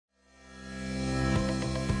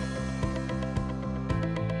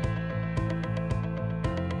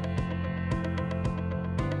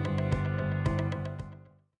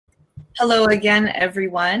Hello again,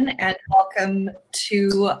 everyone, and welcome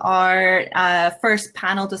to our first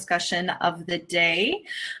panel discussion of the day,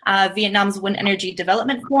 Vietnam's Wind Energy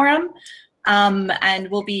Development Forum. And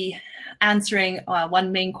we'll be answering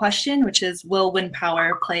one main question, which is, will wind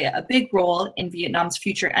power play a big role in Vietnam's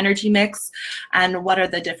future energy mix? And what are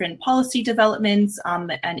the different policy developments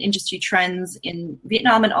and industry trends in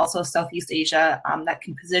Vietnam and also Southeast Asia that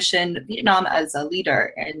can position Vietnam as a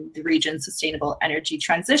leader in the region's sustainable energy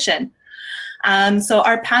transition? So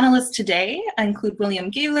our panelists today include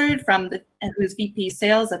William Gaillard, who's VP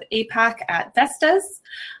Sales of APAC at Vestas.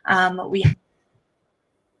 We have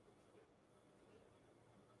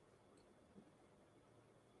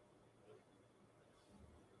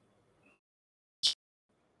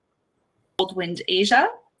Goldwind Asia,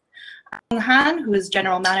 Phong Han, who is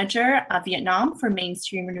General Manager of Vietnam for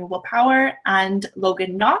Mainstream Renewable Power, and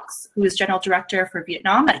Logan Knox, who is General Director for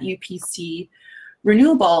Vietnam at UPC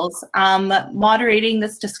Renewables. Moderating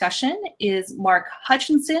this discussion is Mark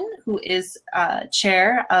Hutchinson, who is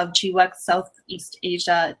Chair of GWEC Southeast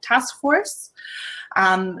Asia Taskforce.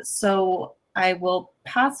 So I will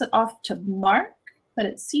pass it off to Mark, but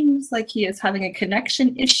it seems like he is having a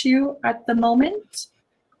connection issue at the moment.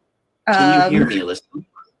 Can you hear me, Alyssa?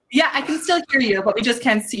 Yeah, I can still hear you, but we just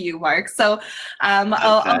can't see you, Mark. So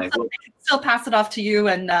I'll still pass it off to you,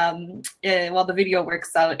 and while the video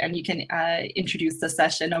works out, and you can introduce the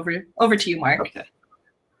session. Over to you, Mark. Okay.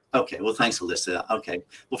 Okay. Well, thanks, Alyssa. Okay.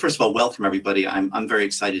 Well, first of all, welcome everybody. I'm very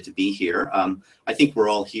excited to be here. I think we're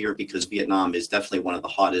all here because Vietnam is definitely one of the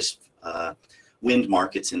hottest wind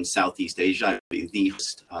markets in Southeast Asia. The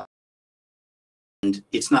hottest. And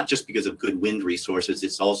it's not just because of good wind resources.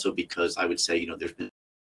 It's also because I would say, there's been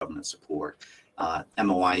government support.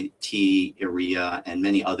 MOIT, IREA, and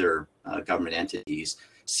many other government entities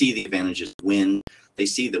see the advantages of wind. They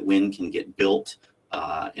see that wind can get built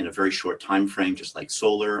in a very short time frame, just like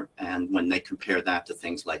solar. And when they compare that to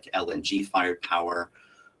things like LNG-fired power,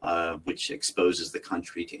 which exposes the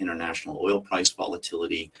country to international oil price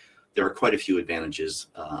volatility, there are quite a few advantages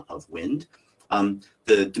of wind.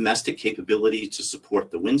 The domestic capability to support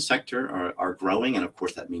the wind sector are growing, and of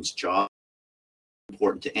course that means jobs.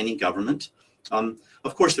 Important to any government.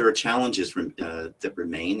 Of course, there are challenges that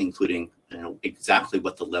remain, including exactly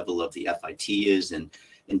what the level of the FIT is, and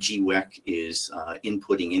GWEC is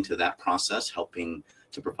inputting into that process, helping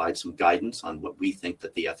to provide some guidance on what we think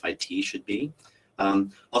that the FIT should be.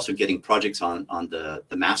 Also getting projects on the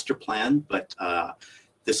master plan, but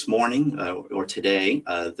this morning or today,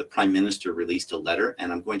 the Prime Minister released a letter,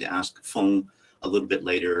 and I'm going to ask Phong a little bit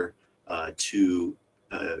later to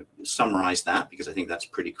summarize that, because I think that's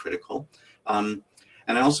pretty critical. And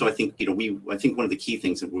also, I think I think one of the key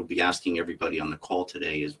things that we'll be asking everybody on the call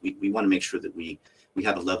today is we want to make sure that we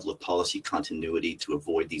have a level of policy continuity to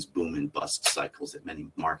avoid these boom and bust cycles that many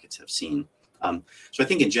markets have seen. So I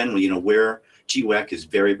think in general, where GWEC is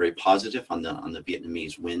very, very positive on the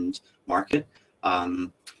Vietnamese wind market.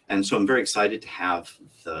 And so I'm very excited to have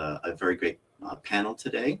a very great panel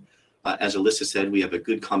today. As Alyssa said, we have a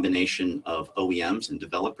good combination of OEMs and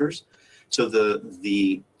developers. So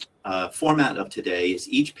the format of today is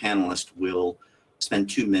each panelist will spend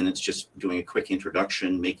 2 minutes just doing a quick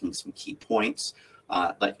introduction, making some key points.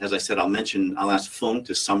 As I said, I'll ask Phong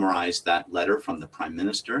to summarize that letter from the Prime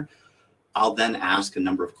Minister. I'll then ask a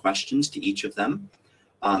number of questions to each of them.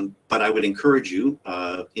 But I would encourage you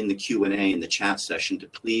in the Q&A in the chat session to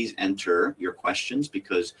please enter your questions,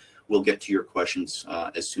 because we'll get to your questions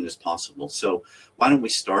as soon as possible. So why don't we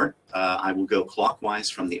start? I will go clockwise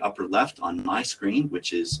from the upper left on my screen,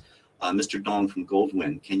 which is Mr. Dong from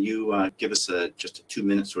Goldwind. Can you give us just a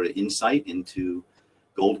 2-minute sort of insight into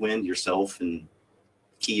Goldwind, yourself, and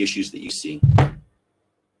key issues that you see?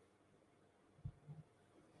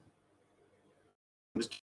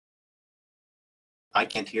 I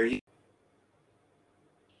can't hear you.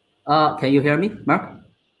 Can you hear me, Mark?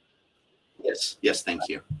 Yes, thank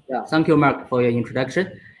you. Yeah, thank you, Mark, for your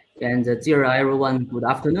introduction. And dear everyone, good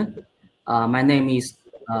afternoon. My name is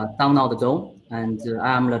Donald Dong, and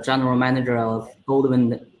I'm the General Manager of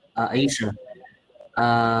Goldwind Asia.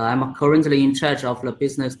 I'm currently in charge of the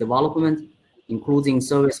business development, including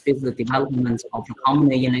service business development of the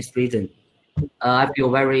company in this region. I feel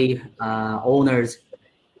very honored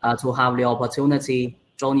to have the opportunity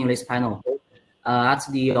joining this panel. At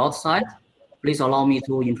the outside, please allow me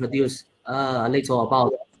to introduce a little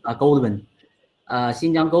about Goldwind.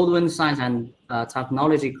 Xinjiang Goldwind Science and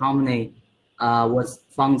Technology Company was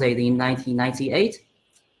founded in 1998,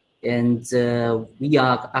 and we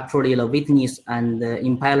are actually the witness and the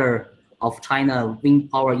impeller of China wind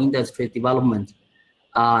power industry development.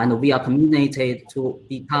 and we are committed to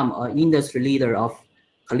become an industry leader of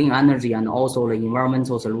clean energy and also the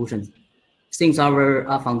environmental solutions. Since our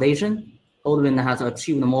foundation, Goldwind has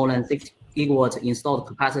achieved more than 6 gigawatts installed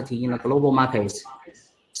capacity in the global markets,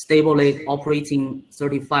 stably operating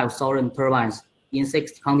 35,000 turbines in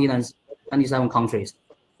 6 continents, 27 countries.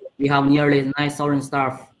 We have nearly 9,000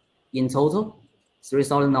 staff in total.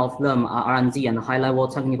 3,000 of them are R&D and high-level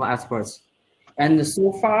technical experts. And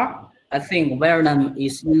so far, I think Vietnam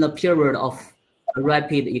is in the period of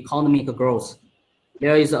rapid economic growth.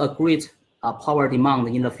 There is a great power demand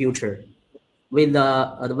in the future. With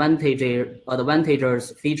the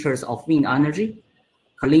advantageous features of wind energy,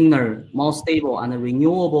 cleaner, more stable, and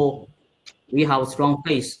renewable, we have strong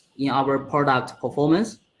faith in our product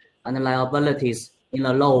performance and liabilities in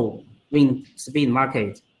the low wind speed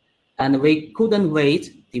market. And we couldn't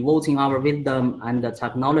wait, devoting our wisdom and the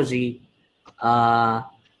technology and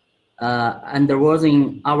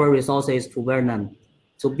devoting our resources to Vietnam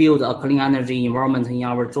to build a clean energy environment in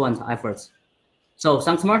our joint efforts. So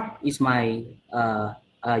thanks, Mark. It's my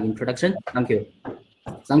introduction. Thank you.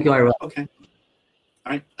 Thank you, everyone. Okay.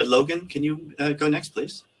 All right. Logan, can you go next,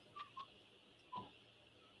 please?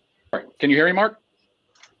 All right. Can you hear me, Mark?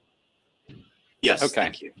 Yes. Okay.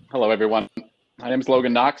 Thank you. Hello, everyone. My name is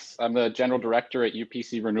Logan Knox. I'm the General Director at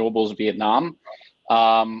UPC Renewables Vietnam.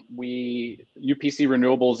 UPC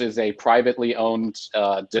Renewables is a privately owned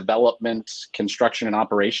development, construction, and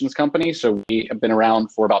operations company. So we have been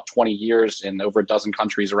around for about 20 years in over a dozen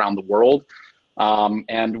countries around the world.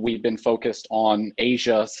 And we've been focused on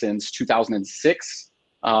Asia since 2006.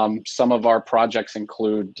 Some of our projects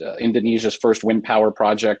include Indonesia's first wind power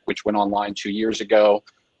project, which went online 2 years ago.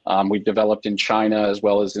 We've developed in China as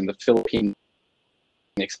well as in the Philippines,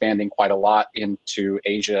 expanding quite a lot into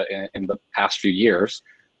Asia in the past few years.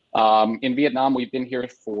 In Vietnam, we've been here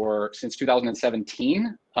since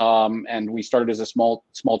 2017, and we started as a small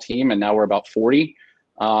team, and now we're about 40.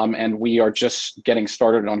 And we are just getting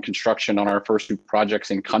started on construction on our first 2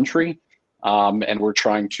 projects in country. And we're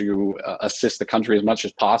trying to assist the country as much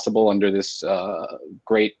as possible under this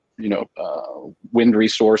great, wind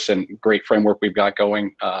resource and great framework we've got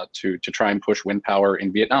going to try and push wind power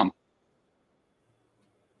in Vietnam.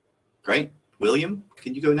 Great. William,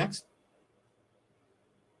 can you go next?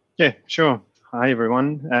 Yeah, sure. Hi,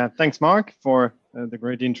 everyone. Thanks, Mark, for the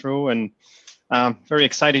great intro, and very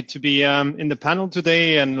excited to be in the panel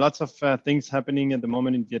today, and lots of things happening at the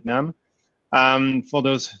moment in Vietnam. For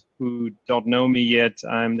those who don't know me yet,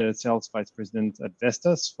 I'm the Sales Vice President at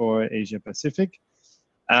Vestas for Asia Pacific.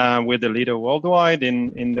 We're the leader worldwide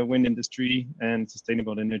in the wind industry and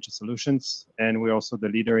sustainable energy solutions, and we're also the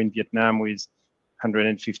leader in Vietnam with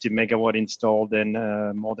 150 megawatt installed and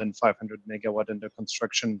more than 500 megawatt under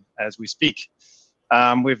construction as we speak.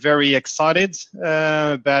 We're very excited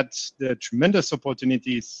about the tremendous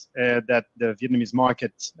opportunities that the Vietnamese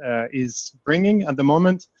market is bringing at the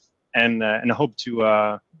moment, and I hope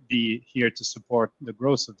to be here to support the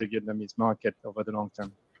growth of the Vietnamese market over the long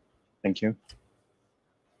term. Thank you.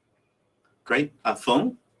 Great.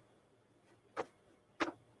 Phong?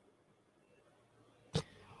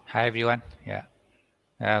 Hi, everyone. Yeah.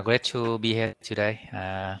 Great to be here today.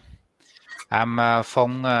 I'm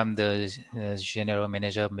Phong. I'm the General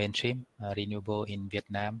Manager of Mainstream Renewable in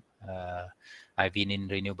Vietnam. I've been in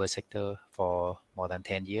renewable sector for more than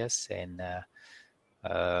 10 years. And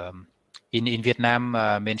in Vietnam,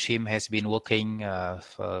 Mainstream has been working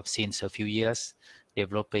since a few years,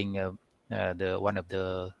 developing one of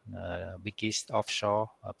the biggest offshore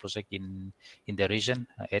project in the region,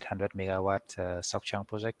 800 megawatt Sóc Trăng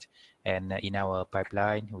project. And in our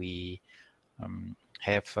pipeline, we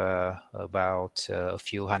have about a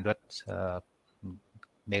few hundred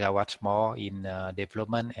megawatts more in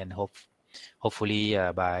development, and hopefully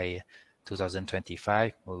by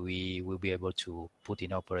 2025 we will be able to put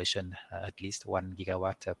in operation at least 1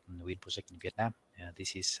 gigawatt of wind project in Vietnam.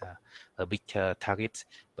 This is a big target,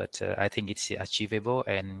 but I think it's achievable.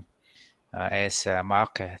 And as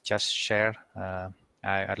Mark just shared,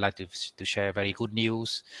 I'd like to share very good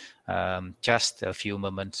news. Just a few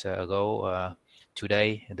moments ago,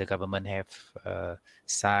 today, the government have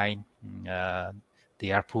signed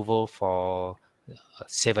the approval for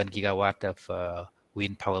 7 gigawatt of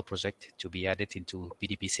wind power project to be added into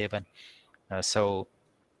PDP7. So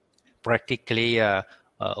practically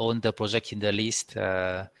all the projects in the list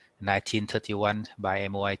 1931 by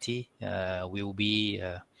MOIT will be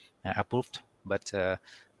approved, but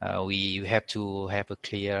we have to have a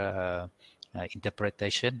clear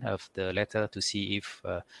interpretation of the letter to see if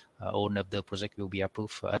all of the project will be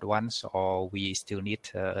approved at once, or we still need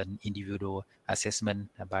an individual assessment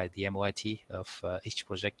by the MOIT of each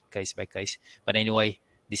project case by case. But anyway,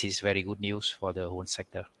 this is very good news for the whole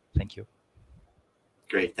sector. Thank you.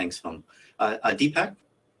 Great, thanks, Phong. Deepak?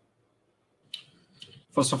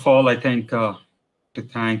 First of all, I think to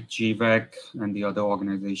thank GWEC and the other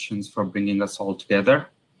organizations for bringing us all together.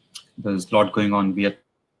 There's a lot going on Vietnam,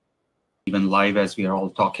 even live as we are all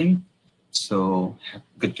talking. So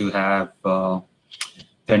good to have the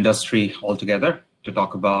industry all together to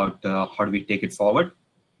talk about how do we take it forward.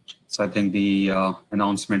 So I think the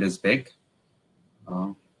announcement is big.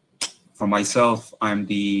 For myself, I'm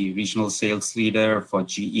the regional sales leader for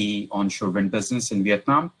GE onshore wind business in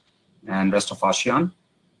Vietnam and rest of ASEAN.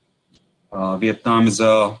 Vietnam is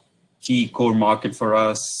a key core market for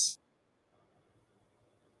us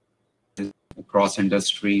across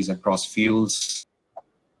industries, across fuels.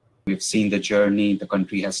 We've seen the journey the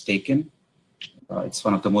country has taken. It's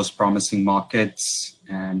one of the most promising markets,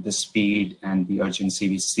 and the speed and the urgency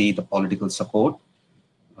we see, the political support.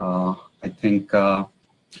 I think we are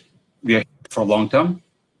here for long term,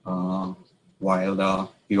 while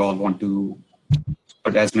we all want to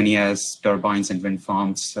put as many as turbines and wind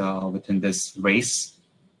farms within this race.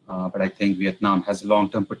 But I think Vietnam has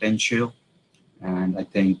long-term potential, and I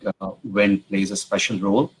think wind plays a special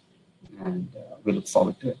role, and we look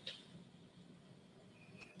forward to it.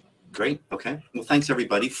 Great. Okay. Well, thanks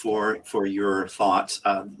everybody for your thoughts.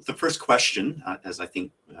 The first question, as I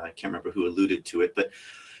think I can't remember who alluded to it, but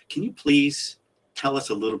can you please tell us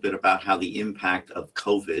a little bit about how the impact of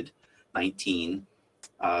COVID-19,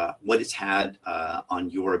 what it's had on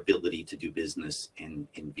your ability to do business in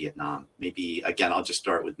Vietnam? Maybe again, I'll just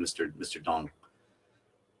start with Mr. Dong.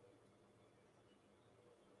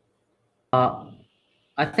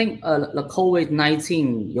 I think the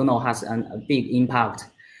COVID-19, has a big impact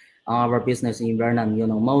on our business in Vietnam.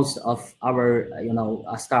 Most of our,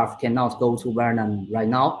 staff cannot go to Vietnam right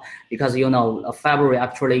now because, February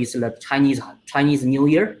actually is the Chinese New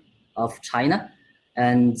Year of China,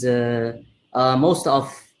 and most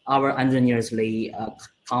of our engineers they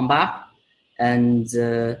come back, and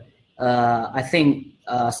I think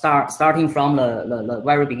starting from the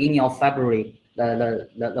very beginning of February, the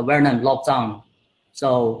Vietnam lockdown.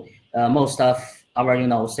 So most of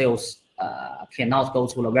our sales cannot go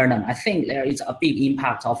to the Vietnam. I think there is a big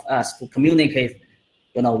impact of us to communicate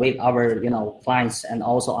with our clients and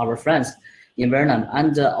also our friends in Vietnam.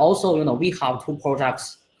 And also we have 2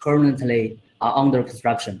 projects currently under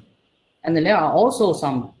construction, and there are also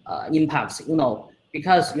some impacts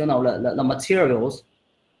because the materials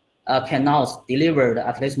cannot delivered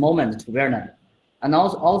at this moment to Vietnam. And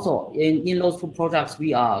also in those 2 projects,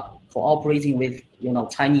 we are cooperating with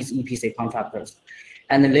Chinese EPC contractors,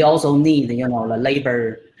 and they also need the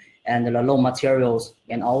labor and the raw materials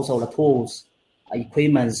and also the tools,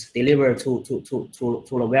 equipments delivered to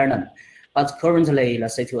the Vietnam. But currently the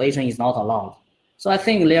situation is not allowed. So I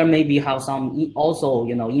think there maybe have some also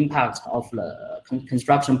impact of the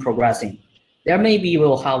construction progressing. There maybe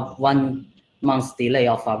will have 1 month delay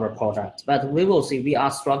of our project, but we will see. We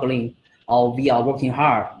are struggling, or we are working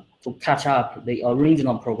hard to catch up the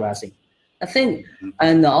original progressing. I think,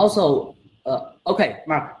 and also, okay,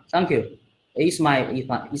 Mark, thank you. It's my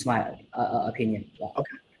opinion. Yeah.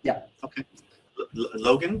 Okay. Yeah. Okay.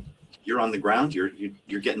 Logan, you're on the ground.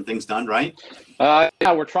 You're getting things done, right?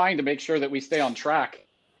 Yeah, we're trying to make sure that we stay on track.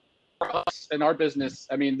 For us in our business,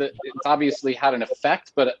 I mean, it's obviously had an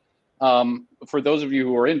effect, but for those of you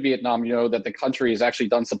who are in Vietnam, you know that the country has actually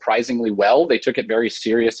done surprisingly well. They took it very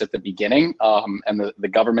serious at the beginning, and the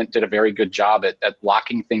government did a very good job at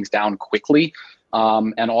locking things down quickly,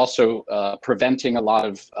 and also preventing a lot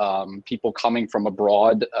of people coming from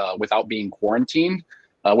abroad without being quarantined,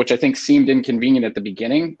 which I think seemed inconvenient at the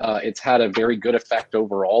beginning. It's had a very good effect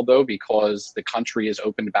overall, though, because the country is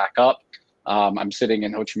opened back up. I'm sitting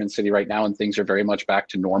in Ho Chi Minh City right now, and things are very much back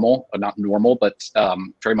to normal. Not normal, but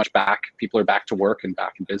very much back. People are back to work and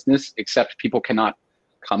back in business, except people cannot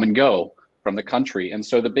come and go from the country. And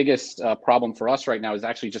so the biggest problem for us right now is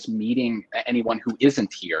actually just meeting anyone who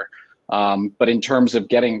isn't here. But in terms of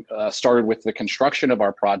getting started with the construction of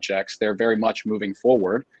our projects, they're very much moving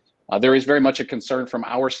forward. There is very much a concern from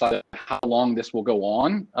our side how long this will go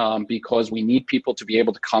on, because we need people to be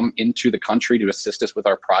able to come into the country to assist us with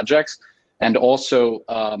our projects. And also,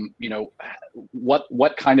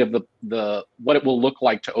 what kind of what it will look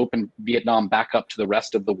like to open Vietnam back up to the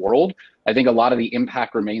rest of the world. I think a lot of the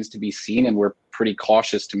impact remains to be seen, and we're pretty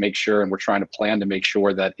cautious to make sure, and we're trying to plan to make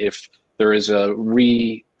sure that if there is a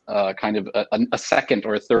kind of a second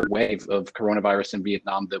or a third wave of coronavirus in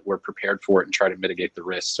Vietnam, that we're prepared for it and try to mitigate the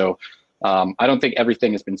risk. So I don't think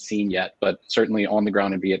everything has been seen yet, but certainly on the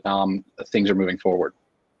ground in Vietnam, things are moving forward.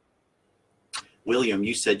 William,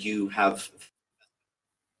 you said you have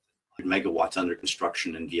megawatts under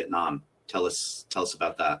construction in Vietnam. Tell us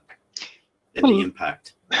about that and the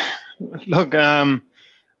impact. Look, I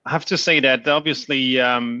have to say that obviously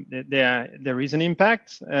there is an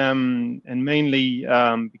impact, and mainly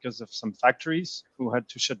because of some factories who had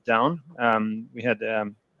to shut down. We had,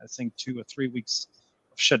 I think, 2 or 3 weeks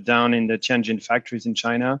of shutdown in the Tianjin factories in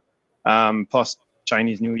China, post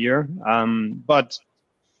Chinese New Year. But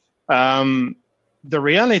the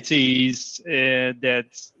reality is that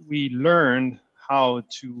we learned how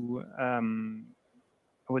to, I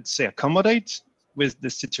would say, accommodate with the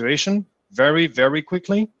situation very, very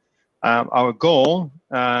quickly. Our goal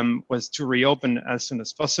was to reopen as soon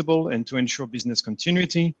as possible and to ensure business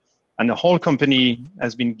continuity. And the whole company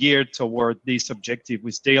has been geared toward this objective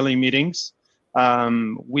with daily meetings,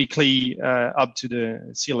 weekly up to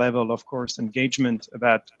the C-level, of course, engagement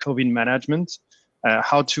about COVID management,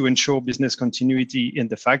 how to ensure business continuity in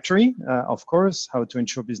the factory, of course, how to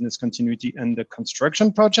ensure business continuity in the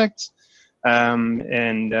construction projects,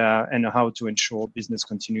 and how to ensure business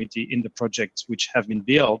continuity in the projects which have been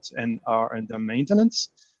built and are under maintenance,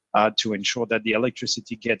 to ensure that the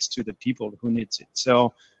electricity gets to the people who needs it.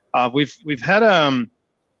 So we've had a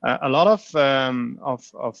lot of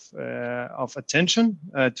attention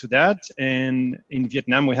to that, and in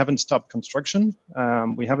Vietnam we haven't stopped construction.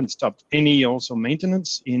 We haven't stopped any also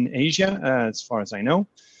maintenance in Asia, as far as I know,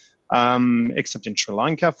 except in Sri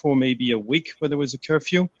Lanka for maybe a week where there was a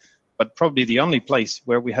curfew. But probably the only place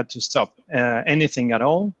where we had to stop anything at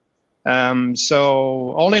all. So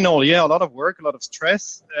all in all, yeah, a lot of work, a lot of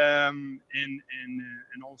stress, and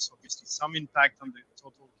also obviously some impact on the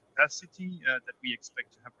total capacity that we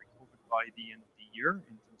expect to have recovered by the end of the year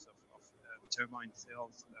in terms of turbine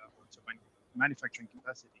sales or turbine manufacturing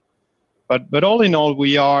capacity. But all in all,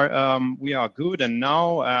 we are good. And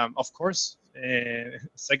now, of course,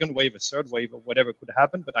 second wave, a third wave, or whatever could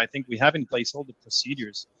happen. But I think we have in place all the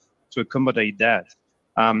procedures to accommodate that.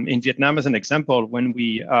 In Vietnam, as an example, when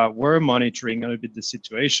we were monitoring a little bit the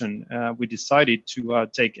situation, we decided to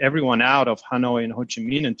take everyone out of Hanoi and Ho Chi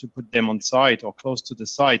Minh and to put them on site or close to the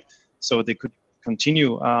site so they could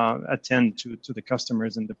continue attend to the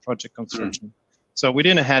customers and the project construction. So we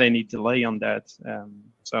didn't have any delay on that.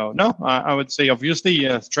 So no, I would say obviously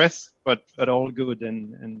stress, but all good,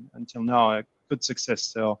 and until now a good success.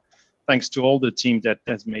 So thanks to all the team that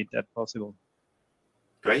has made that possible.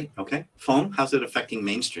 Great. Okay. Phong, how's it affecting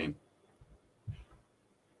mainstream?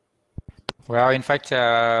 Well, in fact,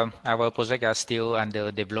 our projects are still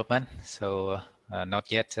under development, so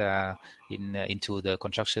not yet into the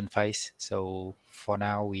construction phase. So for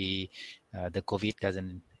now, the COVID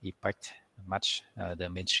doesn't impact much the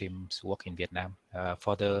mainstream's work in Vietnam.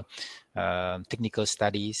 For the technical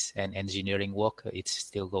studies and engineering work, it's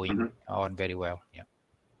still going on very well. Yeah.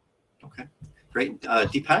 Okay. Great.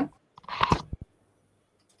 Deepak?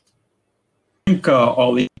 I think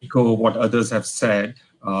I'll echo what others have said.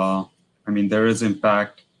 I mean, there is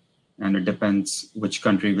impact, and it depends which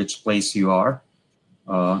country, which place you are.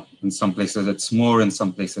 In some places it's more, in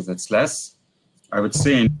some places it's less. I would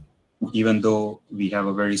say, even though we have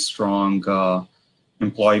a very strong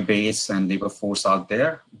employee base and labor force out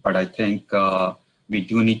there, but I think we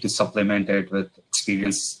do need to supplement it with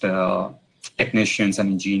experienced technicians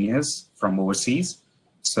and engineers from overseas.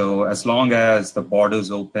 So as long as the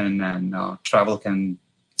borders open and travel can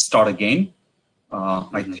start again,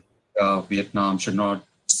 I think Vietnam should not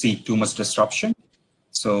see too much disruption.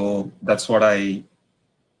 So that's what I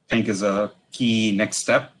think is a key next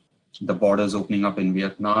step, the borders opening up in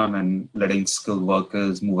Vietnam and letting skilled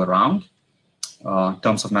workers move around. In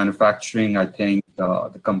terms of manufacturing, I think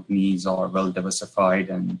the companies are well diversified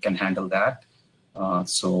and can handle that.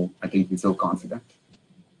 So I think we feel confident.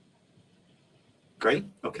 Great.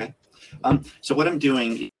 Okay. So what I'm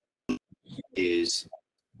doing is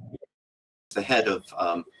the head of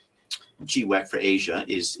GWEC for Asia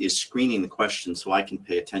is screening the questions so I can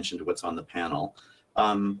pay attention to what's on the panel.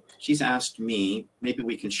 She's asked me, maybe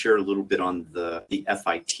we can share a little bit on the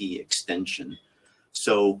FIT extension.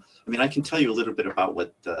 So, I mean, I can tell you a little bit about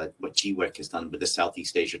what GWEC has done with the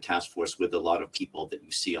Southeast Asia Task Force with a lot of people that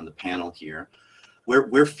you see on the panel here.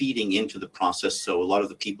 We're feeding into the process. So a lot of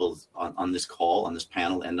the people on this call, on this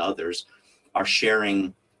panel, and others are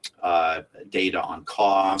sharing data on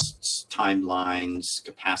costs, timelines,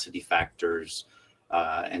 capacity factors,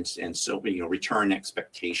 and so, you know, return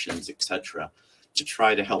expectations, etc. to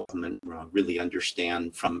try to help them really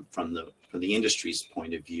understand from the industry's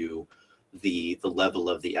point of view the level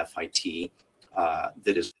of the FIT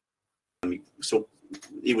that is. So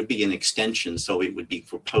it would be an extension. So it would be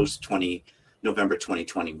for post November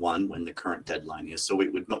 2021 when the current deadline is. So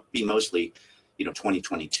it would be mostly,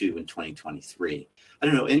 2022 and 2023. I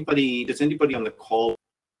don't know. Does anybody on the call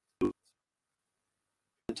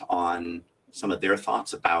on some of their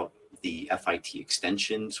thoughts about the FIT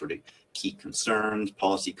extension, sort of key concerns,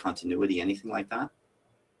 policy continuity, anything like that?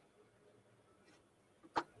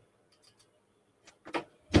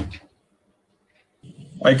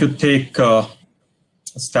 I could take a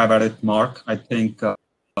stab at it, Mark. I think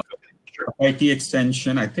FIT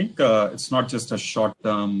extension, I think it's not just a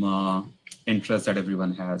short-term interest that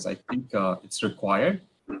everyone has. I think it's required,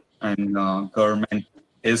 and government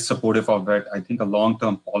is supportive of it. I think a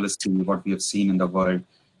long-term policy, what we have seen in the world,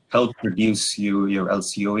 help reduce your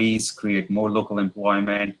LCOEs, create more local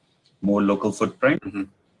employment, more local footprint.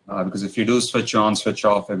 Mm-hmm. Because if you do switch on, switch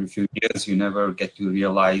off every few years, you never get to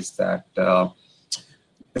realize that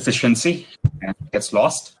efficiency gets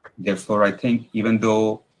lost. Therefore, I think even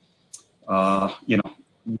though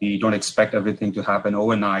we don't expect everything to happen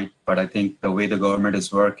overnight, but I think the way the government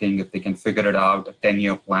is working, if they can figure it out, a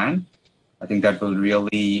 10-year plan, I think that will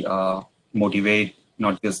really motivate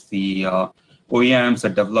not just the OEMs, the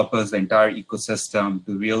developers, the entire ecosystem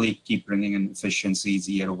to really keep bringing in efficiencies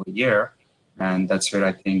year over year. And that's where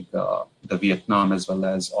I think the Vietnam as well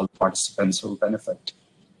as all participants will benefit.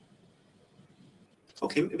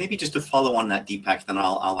 Okay, maybe just to follow on that, Deepak, then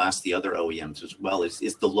I'll ask the other OEMs as well, is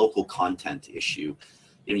the local content issue.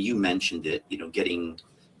 You mentioned it,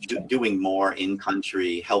 doing more in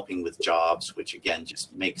country, helping with jobs, which again,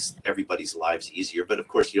 just makes everybody's lives easier. But of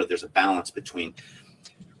course, there's a balance between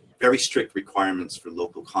very strict requirements for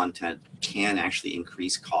local content can actually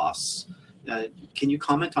increase costs. Can you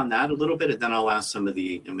comment on that a little bit? And then I'll ask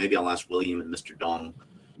maybe I'll ask William and Mr. Dong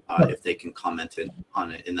if they can comment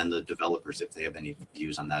on it, and then the developers if they have any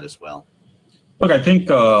views on that as well. Look, I think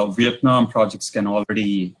Vietnam projects can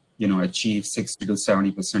already, achieve 60 to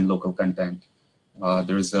 70% local content.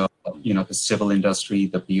 There's the civil industry,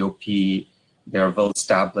 the BOP, there are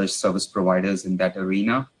well-established service providers in that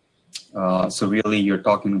arena. So really, you're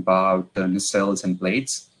talking about nacelles and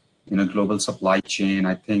blades in a global supply chain.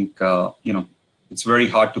 I think, it's very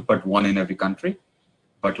hard to put one in every country.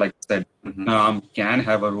 But like I said, can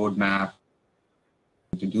have a roadmap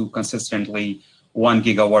to do consistently 1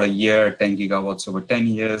 gigawatt a year, 10 gigawatts over 10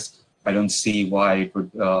 years. I don't see why it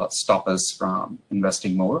would stop us from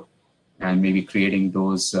investing more and maybe creating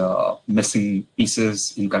those missing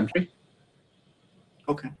pieces in country.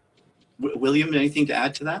 Okay. William, anything to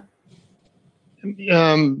add to that?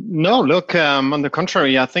 No, look, on the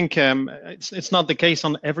contrary, I think it's not the case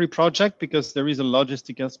on every project because there is a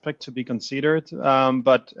logistic aspect to be considered.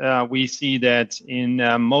 But we see that in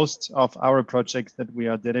most of our projects that we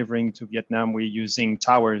are delivering to Vietnam, we're using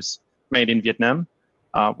towers made in Vietnam,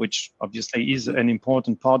 which obviously is an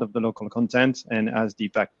important part of the local content. And as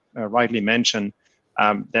Deepak rightly mentioned,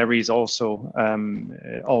 there is also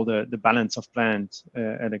all the balance of plant,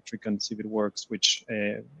 electric and civil works, which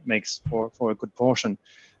makes for a good portion.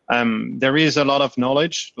 There is a lot of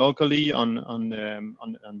knowledge locally on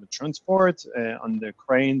the transport, on the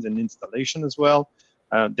cranes and installation as well.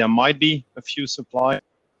 There might be a few supply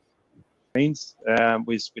chains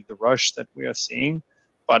with the rush that we are seeing,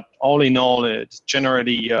 but all in all, it's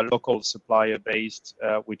generally local supplier based,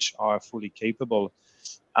 which are fully capable.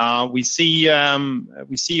 We see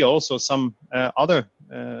also some other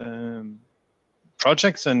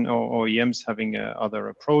projects and OEMs having other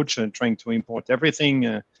approach and trying to import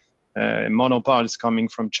everything. Monopiles coming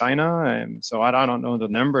from China. So I don't know the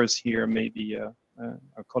numbers here. Maybe a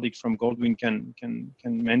colleague from Goldwind can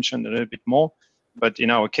mention a little bit more. But in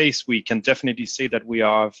our case, we can definitely say that we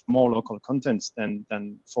have more local contents than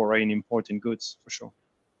foreign importing goods for sure.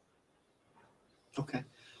 Okay.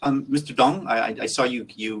 Mr. Dong, I saw you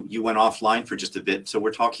went offline for just a bit. So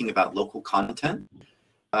we're talking about local content.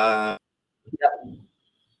 Yeah.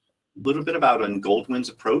 A little bit about Goldwind's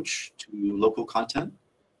approach to local content.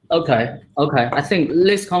 Okay. I think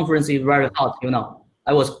this conference is very hot,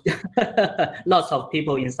 I was lots of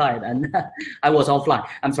people inside and I was offline.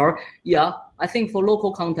 I'm sorry. Yeah, I think for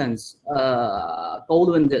local contents,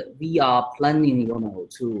 Goldwind, we are planning,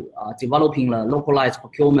 to developing the localized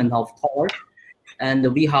procurement of towers.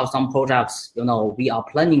 And we have some projects, we are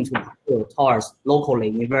planning to procure towers locally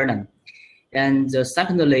in Vietnam. And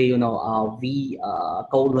secondly,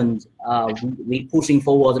 Goldwind, we pushing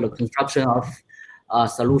forward the construction of a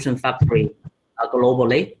solution factory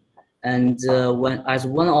globally. And as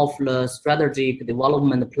one of the strategic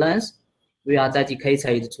development plans, we are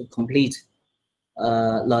dedicated to complete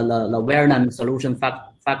the Vietnam Solution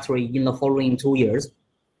Factory in the following 2 years.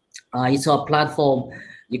 It's a platform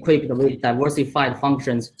equipped with diversified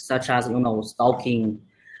functions such as stocking,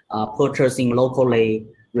 purchasing locally,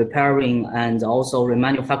 repairing, and also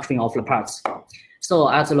remanufacturing of the parts. So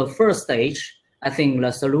at the first stage, I think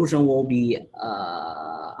the solution will be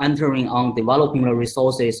entering on developing the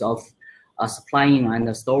resources of supplying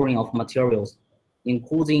and storing of materials,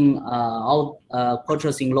 including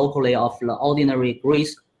purchasing locally of the ordinary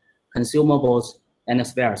goods, consumables, and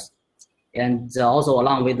spares. And also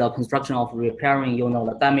along with the construction of repairing,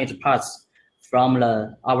 the damaged parts from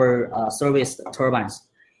our service turbines.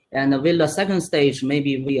 And with the second stage,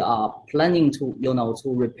 maybe we are planning to, to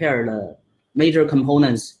repair the major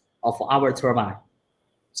components of our turbine.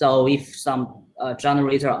 So if some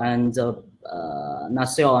generator and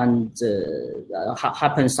nacelle and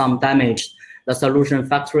happen some damage, the solution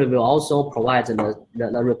factory will also provide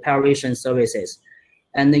the reparation services.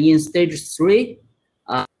 And in stage 3,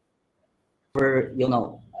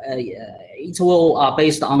 it will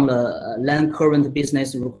based on the land current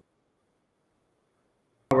business.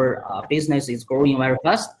 Our business is growing very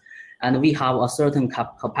fast, and we have a certain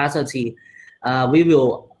capacity. We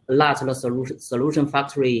will let the solution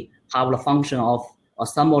factory have the function of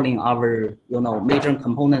assembling our major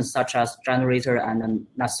components such as generator and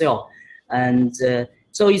nacelle. And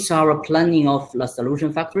so it's our planning of the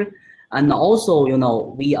solution factory. And also,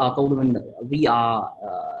 we are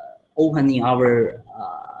opening our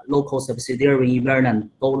local subsidiary in Vietnam,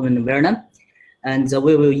 Goldwind Vietnam, and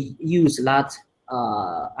we will use that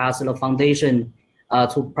as the foundation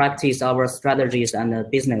to practice our strategies and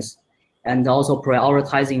business, and also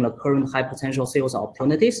prioritizing the current high potential sales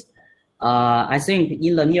opportunities. I think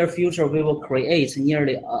in the near future we will create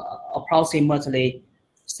nearly approximately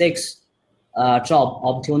 6 job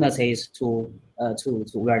opportunities to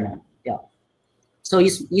Vietnam. Yeah. So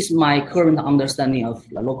it's my current understanding of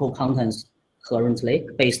the local contents currently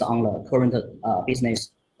based on the current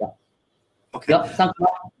business. Yeah. Okay. Yeah. Thank you.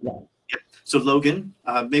 Yeah. So Logan,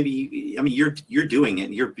 maybe you're doing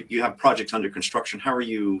it. You have projects under construction. How are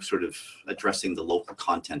you sort of addressing the local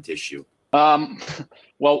content issue?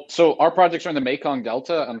 Well, so our projects are in the Mekong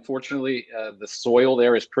Delta. Unfortunately, the soil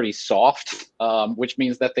there is pretty soft, which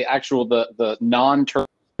means that the non-turbine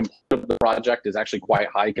of the project is actually quite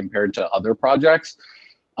high compared to other projects.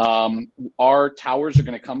 Our towers are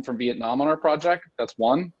going to come from Vietnam on our project. That's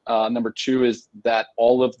one. Number 2 is that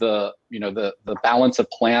all of the balance of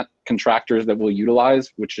plant contractors that we'll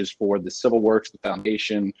utilize, which is for the civil works, the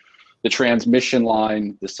foundation, the transmission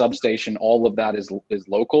line, the substation, all of that is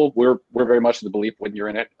local. We're very much of the belief when you're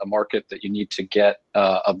in a market that you need to get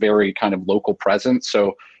a very kind of local presence.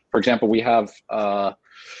 So, for example, we have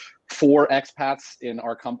 4 expats in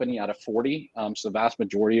our company out of 40. So the vast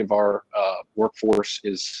majority of our workforce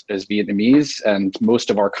is Vietnamese, and most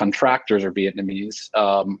of our contractors are Vietnamese.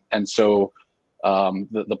 And so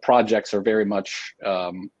the projects are very much,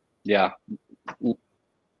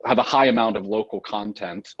 have a high amount of local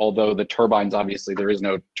content, although the turbines, obviously, there is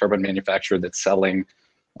no turbine manufacturer that's selling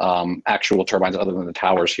actual turbines other than the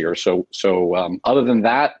towers here. So other than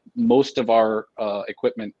that, most of our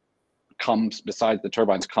equipment comes, besides the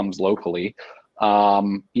turbines, comes locally.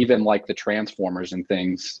 Even like the transformers and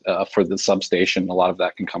things for the substation, a lot of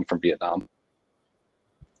that can come from Vietnam.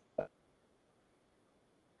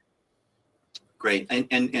 Great.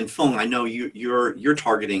 And Phong, I know you're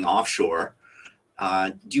targeting offshore.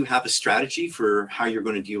 Do you have a strategy for how you're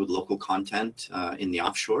going to deal with local content in the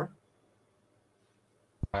offshore?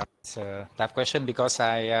 It's a tough question because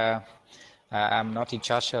I'm not in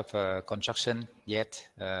charge of construction yet,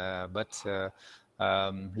 but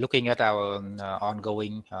looking at our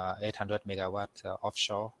ongoing 800 megawatt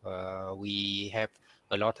offshore, we have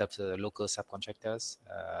a lot of local subcontractors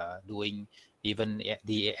doing even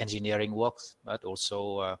the engineering works, but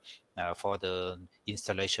also for the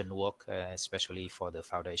installation work, especially for the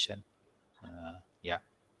foundation. Yeah.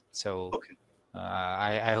 So okay.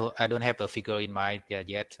 I don't have a figure in mind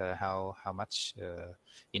yet how much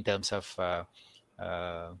in terms of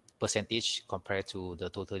percentage compared to the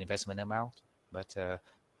total investment amount, but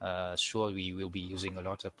sure we will be using a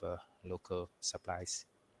lot of local supplies.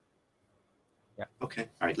 Yeah. Okay.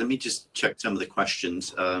 All right. Let me just check some of the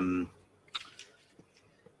questions.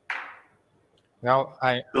 Well,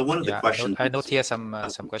 one of the questions I note here some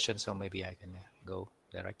questions, so maybe I can go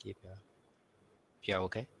directly if you're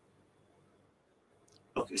okay.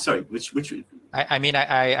 Okay, sorry. Which? I mean,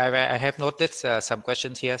 I have noted some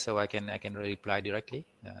questions here, so I can reply directly.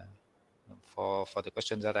 for the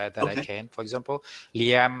questions that I Okay. can. For example,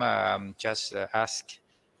 Liam just asked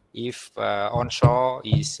if onshore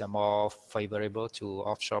is more favorable to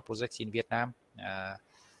offshore projects in Vietnam.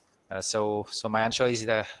 So my answer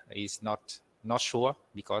is not sure,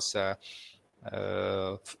 because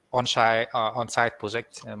on-site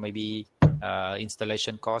project maybe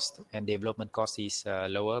installation cost and development cost is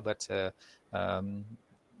lower, but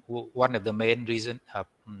one of the main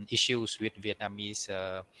issues with Vietnamese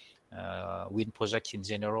wind projects in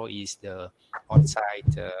general is the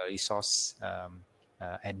on-site resource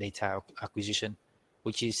and data acquisition,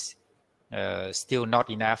 which is still not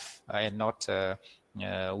enough, and not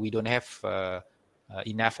we don't have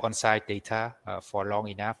enough on-site data for long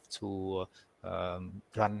enough to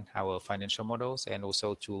run our financial models, and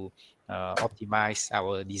also to optimize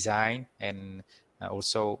our design, and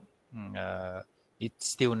also it's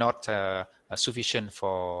still not sufficient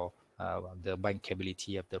for the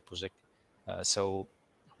bankability of the project. So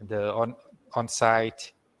the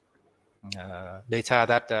on-site data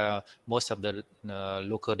that most of the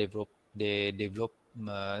local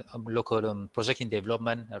local project in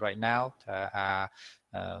development right now are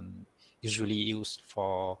usually used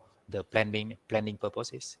for the planning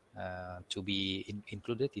purposes, to be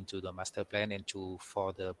included into the master plan and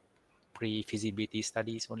for the pre-feasibility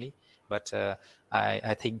studies only. But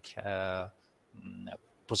I think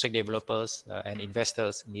project developers and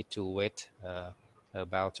investors need to wait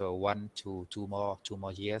about 1 to 2 more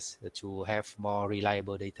years to have more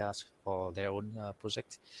reliable data for their own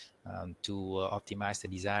project, to optimize the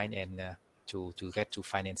design and to get to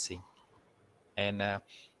financing. And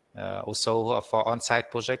also for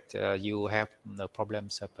on-site project, you have the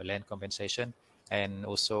problems of land compensation, and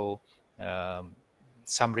also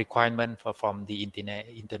some requirement from the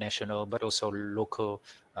international but also local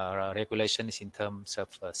regulations in terms of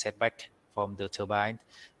setback from the turbine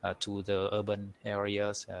to the urban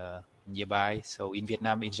areas nearby. So in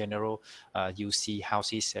Vietnam in general, you see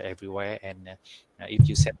houses everywhere, and if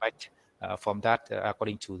you set back from that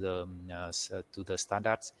according to the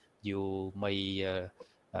standards, you may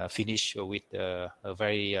finish with a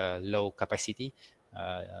very low capacity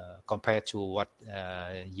compared to what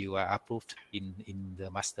you are approved in the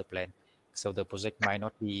master plan. So the project might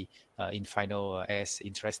not be in final as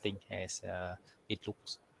interesting as it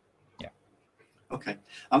looks. Yeah. Okay.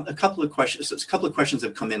 A couple of questions. A couple of questions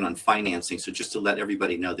have come in on financing. So just to let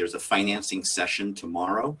everybody know, there's a financing session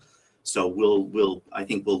tomorrow. So I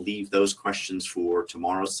think we'll leave those questions for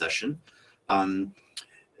tomorrow's session.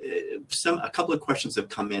 A couple of questions have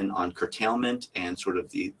come in on curtailment and sort of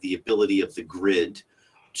the ability of the grid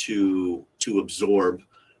to absorb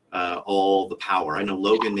all the power. I know,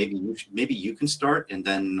 Logan, maybe you can start, and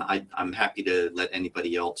then I'm happy to let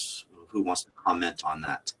anybody else who wants to comment on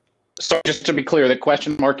that. So just to be clear, the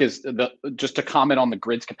question mark is just to comment on the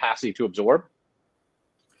grid's capacity to absorb?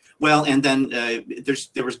 Well, and then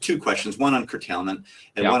there was 2 questions, one on curtailment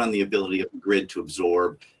and one on the ability of the grid to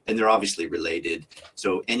absorb, and they're obviously related.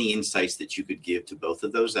 So any insights that you could give to both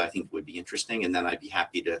of those, I think would be interesting. And then I'd be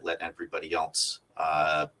happy to let everybody else,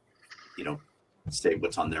 say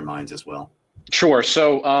what's on their minds as well. Sure.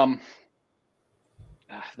 So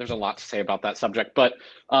there's a lot to say about that subject, but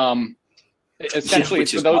essentially,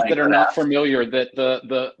 for those that are not familiar, that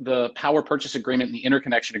the power purchase agreement and the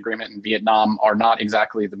interconnection agreement in Vietnam are not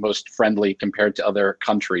exactly the most friendly compared to other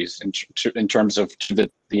countries in terms of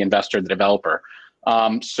the investor, the developer.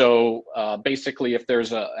 So basically, if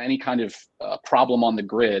there's any kind of problem on the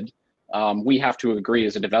grid, we have to agree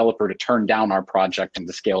as a developer to turn down our project and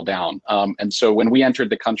to scale down. And so when we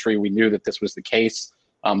entered the country, we knew that this was the case.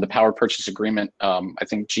 The power purchase agreement, I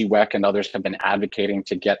think GWEC and others have been advocating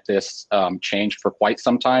to get this changed for quite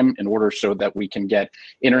some time in order so that we can get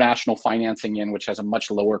international financing in, which has a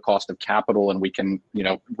much lower cost of capital, and we can,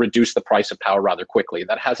 reduce the price of power rather quickly.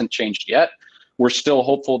 That hasn't changed yet. We're still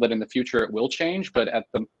hopeful that in the future it will change, but at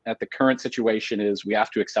the current situation is we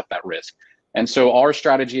have to accept that risk. And so our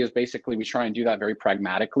strategy is basically we try and do that very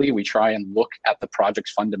pragmatically. We try and look at the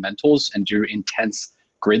project's fundamentals and do intense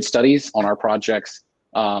grid studies on our projects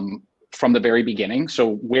from the very beginning.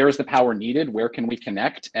 So where is the power needed? Where can we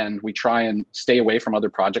connect? And we try and stay away from other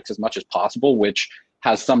projects as much as possible, which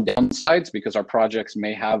has some downsides because our projects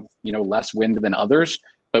may have, less wind than others,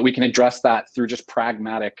 but we can address that through just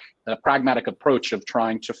a pragmatic approach of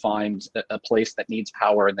trying to find a place that needs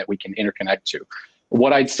power and that we can interconnect to.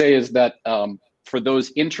 What I'd say is that for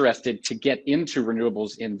those interested to get into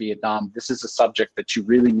renewables in Vietnam, this is a subject that you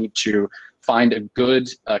really need to find a good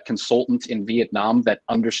consultant in Vietnam that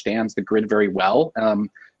understands the grid very well.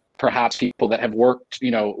 perhaps people that have worked,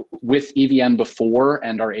 with EVN before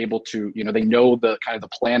and are able to, they know the kind of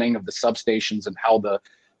the planning of the substations and how the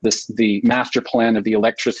master plan of the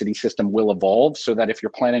electricity system will evolve, so that if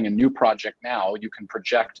you're planning a new project now, you can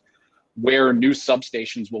project where new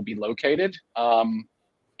substations will be located.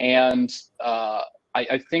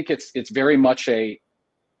 I think it's very much a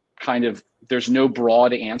kind of, there's no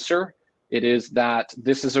broad answer. It is that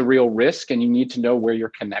this is a real risk, and you need to know where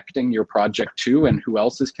you're connecting your project to and who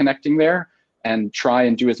else is connecting there, and try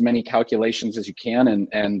and do as many calculations as you can,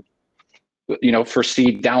 and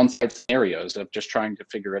foresee downside scenarios of just trying to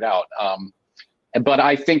figure it out. But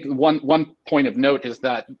I think one point of note is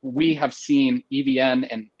that we have seen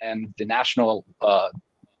EVN and the National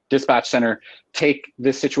Dispatch Center take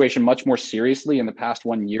this situation much more seriously in the past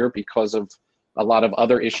 1 year because of a lot of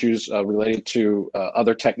other issues related to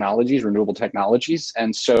other technologies, renewable technologies.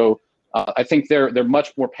 And so I think they're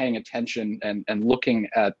much more paying attention and looking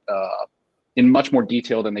at in much more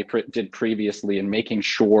detail than they did previously, and making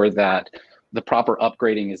sure that the proper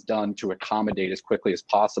upgrading is done to accommodate as quickly as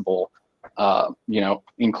possible,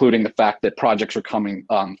 including the fact that projects are coming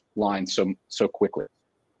online so quickly.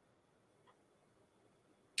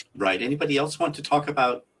 Right. Anybody else want to talk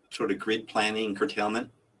about sort of grid planning, curtailment?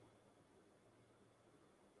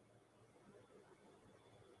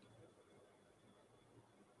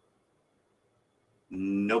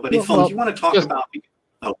 Nobody. Phong, do you want to talk about?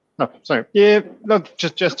 Oh, sorry. Yeah. Look,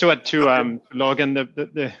 just to add to Logan,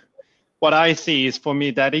 what I see is, for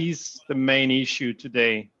me, that is the main issue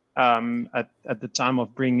today at the time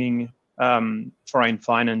of bringing foreign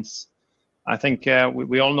finance. I think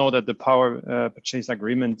we all know that the power purchase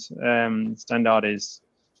agreement standard is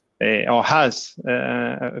or has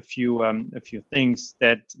a few things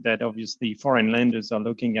that obviously foreign lenders are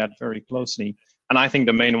looking at very closely. And I think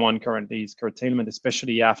the main one currently is curtailment,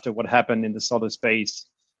 especially after what happened in the solar space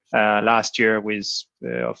last year with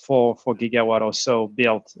 4 gigawatt or so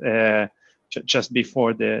built just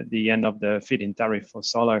before the end of the feed-in tariff for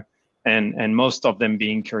solar, and most of them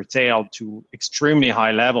being curtailed to extremely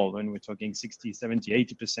high level when we're talking 60, 70,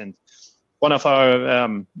 80%. One of our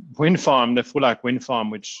wind farm, the Fulak wind farm,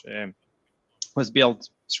 which was built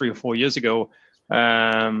 3 or 4 years ago,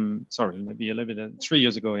 sorry, maybe a little bit, 3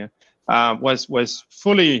 years ago, yeah. Was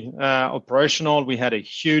fully operational. We had a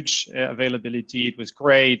huge availability. It was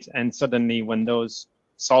great. And suddenly, when those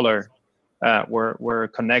solar were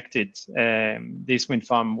connected, this wind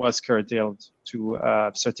farm was curtailed to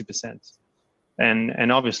 30%.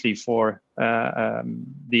 And obviously, for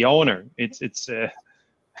the owner, it's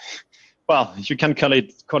well, you can call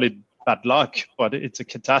it bad luck, but it's a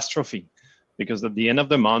catastrophe. Because at the end of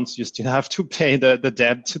the month, you still have to pay the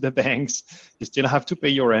debt to the banks, you still have to pay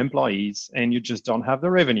your employees, and you just don't have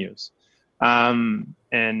the revenues. Yeah,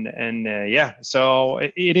 so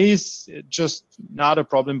it is just not a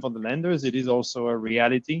problem for the lenders. It is also a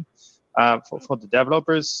reality for the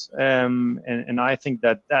developers. And I think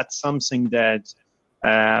that that's something that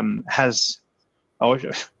has,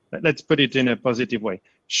 let's put it in a positive way,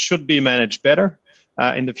 should be managed better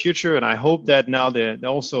in the future. And I hope that now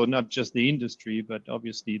also not just the industry, but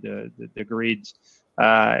obviously the grid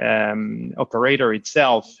operator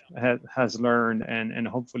itself has learned, and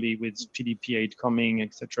hopefully with PDP8 coming,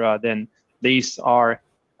 etc., then these are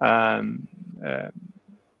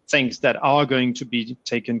things that are going to be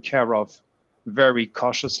taken care of very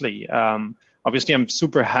cautiously. Obviously, I'm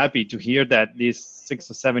super happy to hear that this 6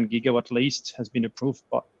 or 7 gigawatt list has been approved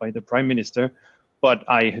by the Prime Minister. But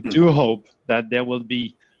I do hope that there will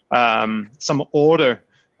be some order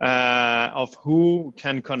of who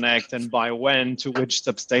can connect and by when to which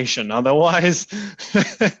substation. Otherwise,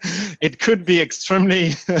 it could be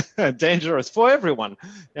extremely dangerous for everyone,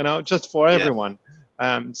 just for everyone.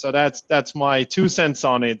 So that's my 2 cents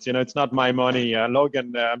on it. It's not my money.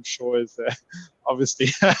 Logan, I'm sure, is obviously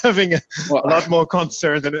having a lot more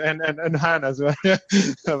concern and Han as well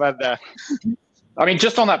about that. I mean,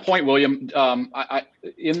 just on that point, William,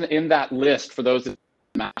 in that list, for those that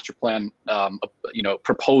master plan,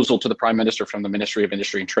 proposal to the Prime Minister from the Ministry of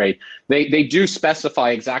Industry and Trade, they do specify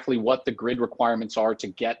exactly what the grid requirements are to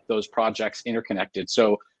get those projects interconnected.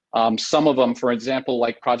 So some of them, for example,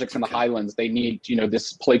 like projects in the Highlands, they need,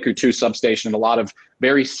 this Pleiku 2 substation and a lot of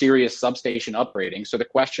very serious substation upgrading. So the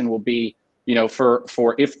question will be,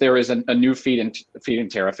 for if there is a new feed-in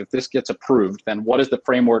tariff, if this gets approved, then what is the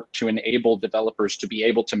framework to enable developers to be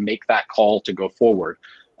able to make that call to go forward?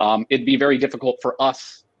 It'd be very difficult for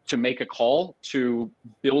us to make a call to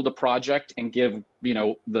build a project and give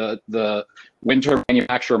the wind turbine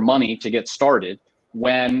manufacturer money to get started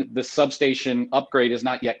when the substation upgrade is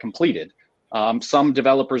not yet completed. Some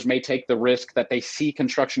developers may take the risk that they see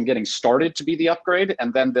construction getting started to be the upgrade,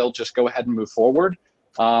 and then they'll just go ahead and move forward.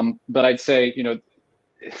 But I'd say,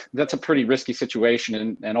 that's a pretty risky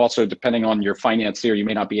situation, and also depending on your financier, you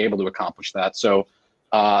may not be able to accomplish that. So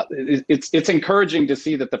it's encouraging to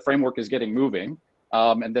see that the framework is getting moving,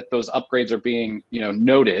 and that those upgrades are being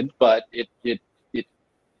noted, but it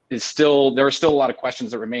is still, there are still a lot of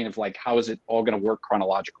questions that remain of like, how is it all going to work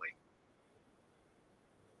chronologically?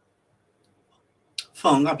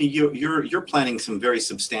 Phong, I mean, you're planning some very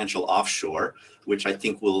substantial offshore, which I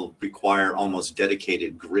think will require almost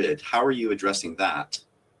dedicated grid. How are you addressing that?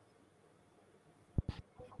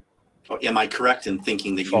 Am I correct in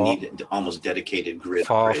thinking that you need almost dedicated grid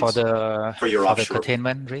for your offshore the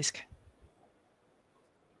containment risk?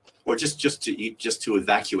 Or just to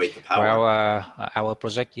evacuate the power? Well, our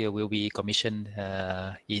project will be commissioned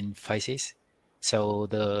in phases. So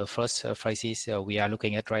the first phases we are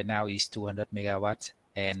looking at right now is 200 megawatts,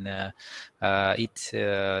 and it's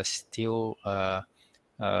still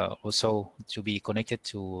also to be connected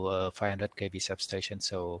to 500 kV substation.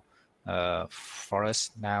 So for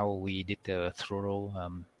us now, we did a thorough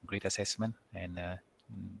grid assessment, and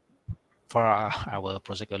for our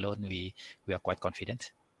project alone, we are quite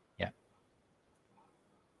confident. Yeah.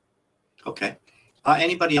 Okay.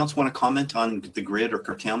 Anybody else want to comment on the grid or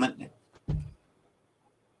curtailment?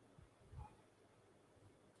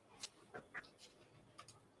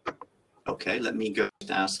 Okay, let me go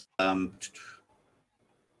to ask.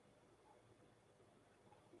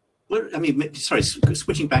 Sorry,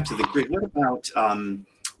 switching back to the grid. What about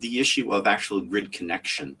the issue of actual grid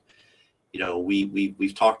connection?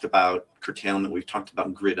 We've talked about curtailment, we've talked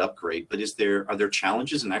about grid upgrade, but are there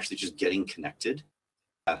challenges in actually just getting connected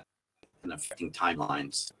and affecting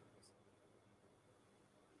timelines?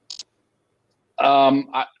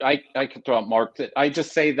 I could throw out Mark. I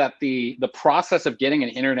just say that the process of getting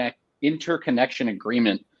an interconnection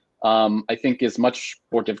agreement, I think, is much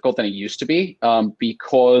more difficult than it used to be,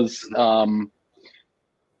 because a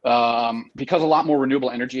lot more renewable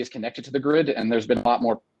energy is connected to the grid, and there's been a lot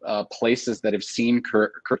more places that have seen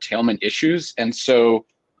curtailment issues, and so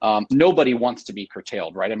nobody wants to be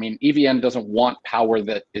curtailed, right? I mean, EVN doesn't want power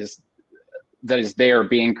that is there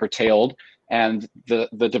being curtailed, and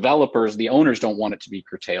the developers, the owners, don't want it to be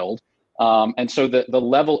curtailed. And so the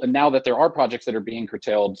level, and now that there are projects that are being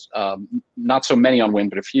curtailed, not so many on wind,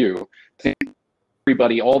 but a few, I think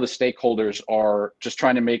everybody, all the stakeholders are just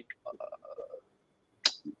trying to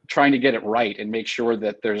get it right and make sure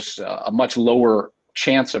that there's a much lower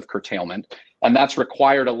chance of curtailment. And that's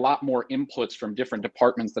required a lot more inputs from different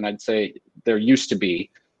departments than I'd say there used to be.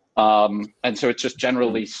 And so it's just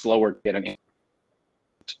generally slower getting in.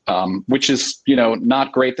 Which is,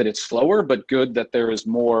 not great that it's slower, but good that there is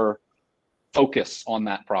more focus on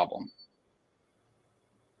that problem.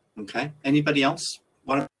 Okay. Anybody else?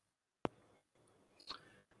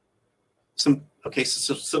 Some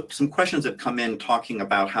questions have come in talking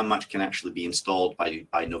about how much can actually be installed by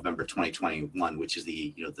November 2021, which is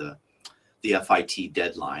the FIT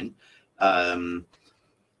deadline. I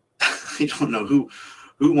don't know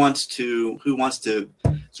who wants to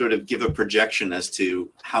sort of give a projection as to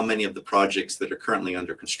how many of the projects that are currently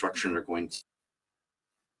under construction are going to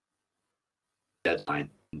deadline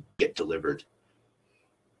get delivered.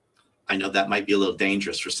 I know that might be a little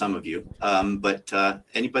dangerous for some of you, but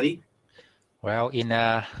anybody? Well, in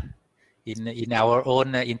our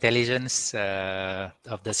own intelligence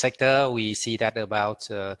of the sector, we see that about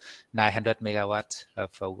 900 megawatts of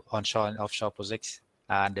onshore and offshore projects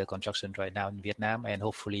are under construction right now in Vietnam, and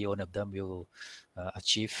hopefully one of them will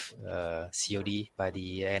achieve COD by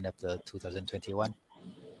the end of 2021.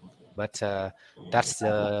 But that's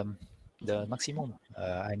the maximum.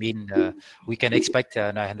 We can expect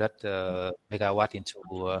 900 megawatt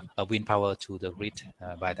into wind power to the grid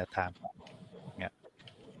by that time. Yeah.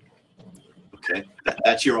 Okay,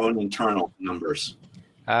 that's your own internal numbers.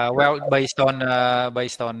 Well, based on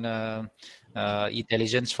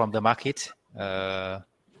intelligence from the market,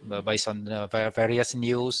 based on various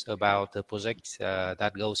news about the projects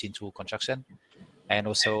that goes into construction, and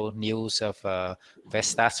also news of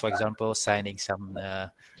Vestas, for example, signing some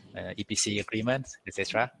EPC agreements,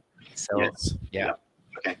 etc. So, yes. Yeah.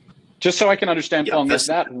 Okay. Just so I can understand, Phong, is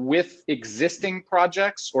that with existing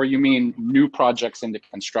projects, or you mean new projects into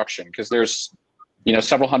construction? Because there's,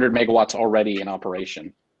 several hundred megawatts already in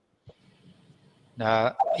operation.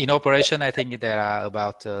 In operation, I think there are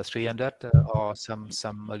about 300 or some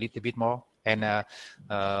a little bit more, and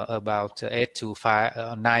about 800 to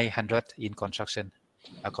 900 in construction,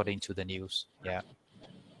 according to the news. Yeah.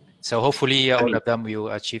 So hopefully all of them will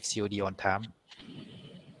achieve COD on time.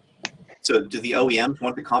 So do the OEMs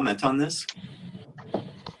want to comment on this?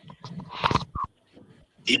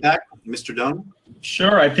 Deepak, Mr. Dong?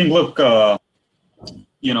 Sure. I think, look,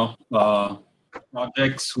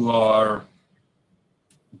 projects who are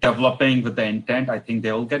developing with the intent, I think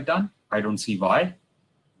they will get done. I don't see why.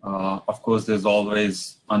 Of course, there's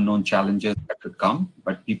always unknown challenges that could come,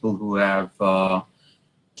 but people who have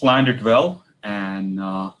planned it well and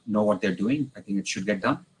know what they're doing, I think it should get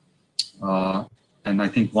done. And I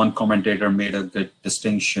think one commentator made a good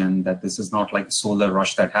distinction that this is not like a solar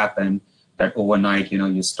rush that happened, that overnight,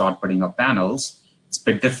 you start putting up panels. It's a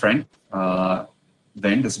bit different.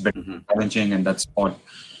 Wind is a bit challenging, and that's what,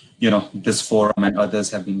 this forum and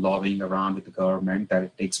others have been lobbying around with the government, that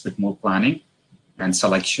it takes a bit more planning and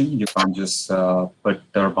selection. You can't just put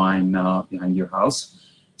turbine behind your house.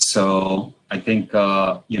 So I think,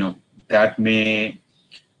 that may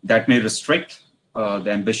restrict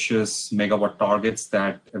the ambitious megawatt targets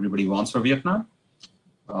that everybody wants for Vietnam.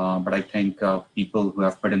 But I think people who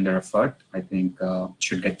have put in their effort, I think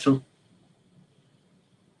should get through.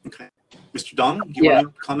 Okay. Mr. Dong, do you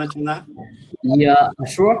want to comment on that? Yeah,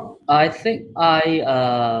 sure. I think I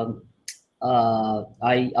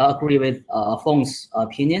agree with Fong's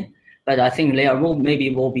opinion, but I think there maybe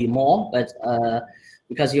will be more. But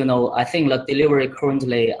because I think the delivery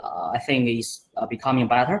currently I think is becoming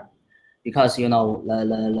better, because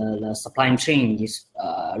the supply chain is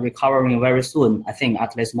recovering very soon. I think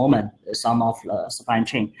at this moment some of the supply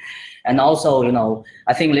chain, and also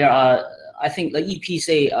I think there are. I think the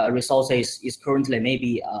EPC resources is currently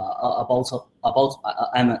maybe about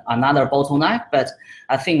another bottleneck, but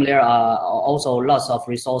I think there are also lots of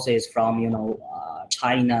resources from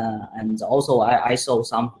China, and also I saw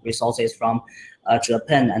some resources from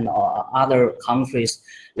Japan and other countries.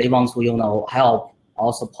 They want to help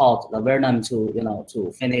or support the Vietnam to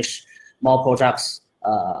to finish more projects,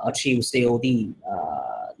 achieve COD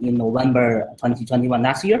in November 2021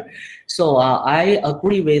 next year. So I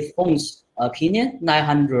agree with Fong's opinion.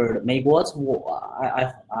 900 megawatts.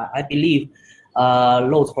 I believe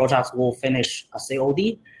those projects will finish a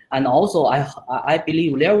COD, and also I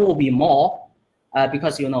believe there will be more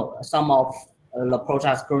because some of the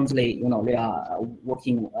projects currently they are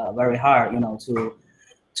working very hard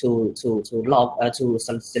to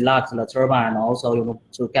select the turbine, and also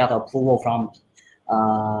to get approval from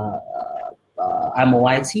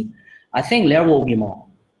MOIT. I think there will be more.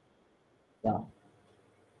 Yeah.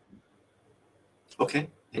 Okay.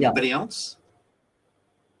 Anybody else?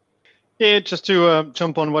 Yeah, just to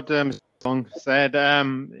jump on what Phong said,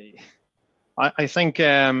 I think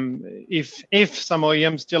if some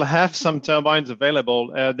OEMs still have some turbines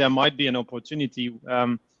available, there might be an opportunity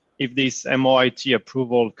if this MOIT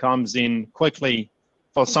approval comes in quickly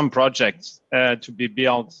for some projects to be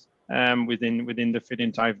built within the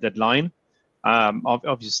feed-in tariff deadline.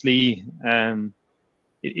 Obviously,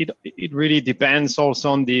 it really depends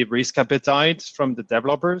also on the risk appetite from the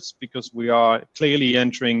developers, because we are clearly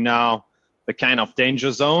entering now the kind of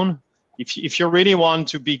danger zone. If you really want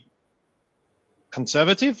to be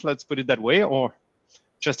conservative, let's put it that way, or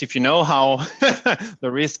just if you know how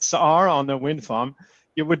the risks are on a wind farm,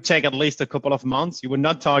 you would take at least a couple of months. You would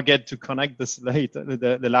not target to connect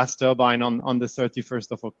the last turbine on the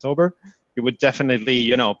 31st of October. You would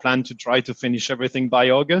definitely, plan to try to finish everything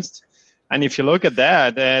by August. And if you look at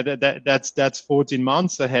that's 14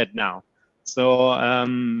 months ahead now. So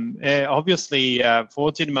obviously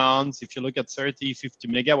 14 months, if you look at 30, 50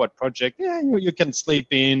 megawatt project, you can sleep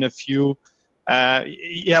in a few.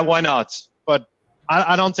 Why not? But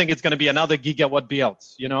I don't think it's going to be another gigawatt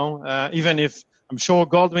built, even if I'm sure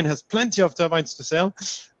Goldwind has plenty of turbines to sell.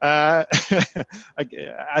 I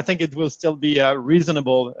think it will still be a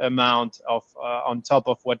reasonable amount of on top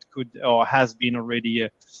of what could or has been already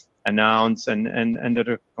announced and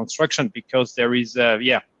under construction, because there is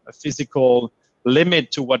a physical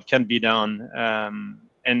limit to what can be done.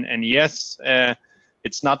 And yes,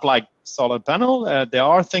 it's not like solar panel. There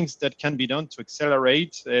are things that can be done to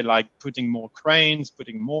accelerate, like putting more cranes,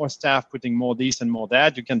 putting more staff, putting more this and more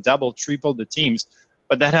that. You can double, triple the teams,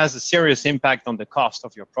 but that has a serious impact on the cost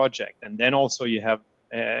of your project. And then also you have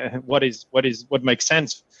what makes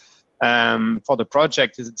sense for the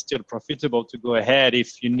project. Is it still profitable to go ahead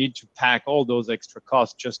if you need to pack all those extra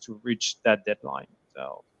costs just to reach that deadline?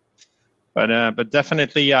 So. But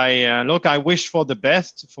definitely, I wish for the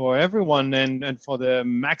best for everyone and for the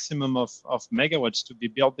maximum of megawatts to be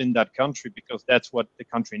built in that country, because that's what the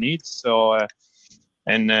country needs. So,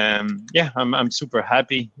 I'm super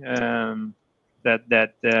happy that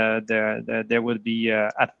there will be.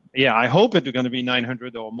 I hope it's going to be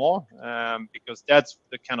 900 or more, because that's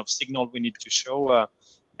the kind of signal we need to show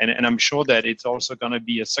And I'm sure that it's also going to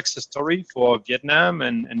be a success story for Vietnam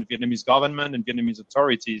and Vietnamese government and Vietnamese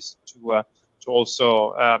authorities to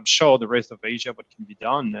also show the rest of Asia what can be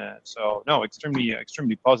done. So no,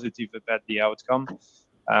 extremely positive about the outcome.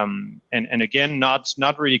 And again,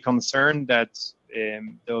 not really concerned that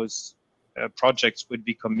those projects would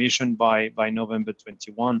be commissioned by November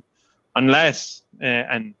 21, unless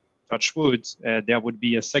and touch wood, there would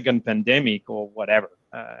be a second pandemic or whatever.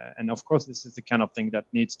 And of course, this is the kind of thing that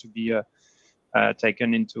needs to be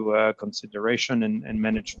taken into consideration and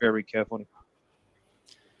managed very carefully.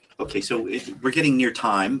 Okay, so we're getting near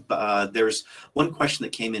time. There's one question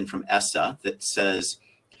that came in from Essa that says,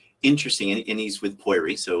 interesting, and he's with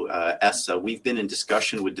Poiri. So Essa, we've been in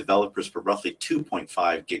discussion with developers for roughly 2.5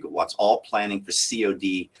 gigawatts, all planning for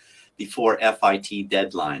COD before FIT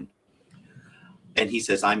deadline. And he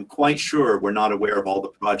says, I'm quite sure we're not aware of all the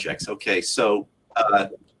projects. Okay, so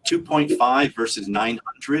 2.5 versus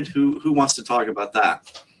 900, who wants to talk about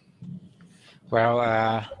that? Well,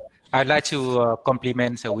 I'd like to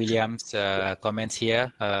compliment William's comments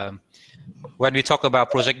here. When we talk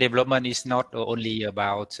about project development, it's not only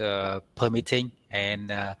about permitting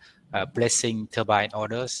and placing turbine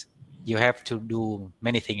orders. You have to do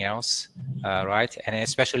many things else, right? And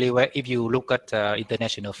especially if you look at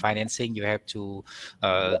international financing, you have to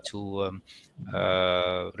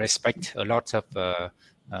respect a lot of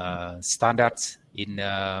standards in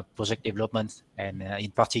project development, and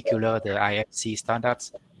in particular the IFC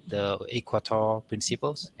standards, the Equator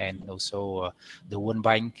principles, and also the World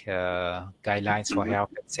Bank guidelines for health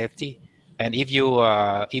and safety. And if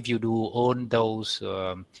you do own those,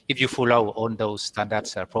 if you follow on those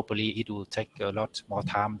standards properly, it will take a lot more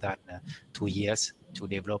time than 2 years to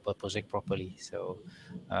develop a project properly. So,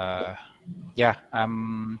 yeah,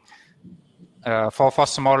 for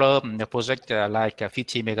smaller project like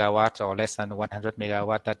 50 megawatt or less than 100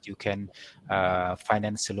 megawatt that you can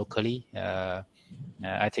finance locally.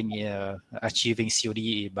 I think achieving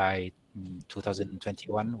COD by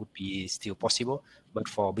 2021 would be still possible, but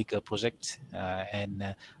for bigger projects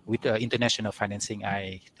and with international financing,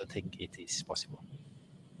 I don't think it is possible.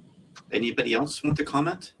 Anybody else want to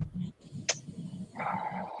comment?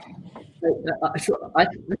 Sure. I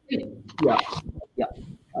think, yeah.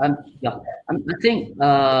 I think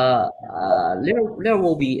there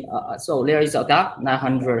will be so there is a gap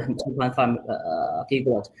 900 and 2.5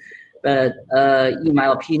 gigawatt. But in my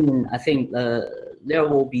opinion, I think there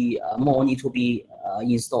will be more need to be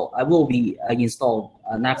installed. I will be installed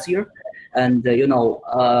next year, and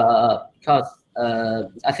because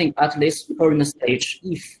I think at this current stage,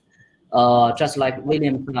 if just like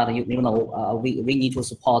William said, we need to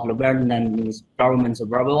support the Vietnamese government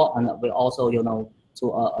very well, and we also to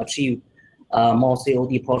achieve more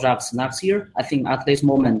COD projects next year. I think at this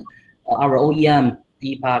moment, our OEM,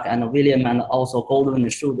 Deepak and William and also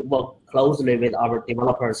Goldwind should work closely with our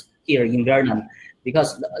developers here in Vietnam,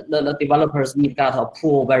 because the developers need that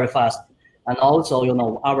approval very fast. And also,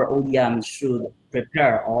 our OEM should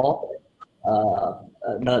prepare all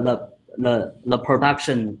the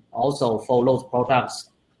production also for those products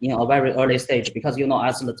in a very early stage, because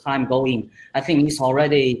as the time going, I think it's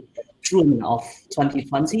already June of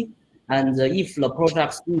 2020, and if the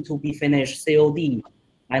projects need to be finished COD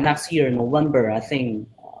by next year, November, I think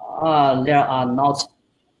there are not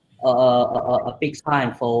a big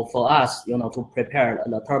time for us, to prepare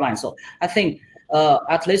the turbine. So I think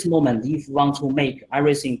at this moment, if we want to make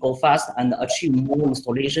everything go fast and achieve more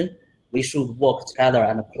installation, we should work together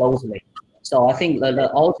and closely. So I think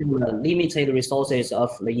also the limited resources of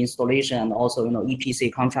the installation and also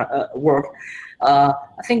EPC contract work. I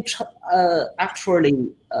think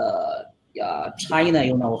actually China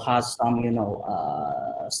has some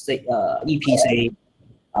EPC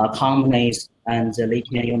companies, and they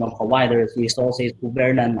can provide resources to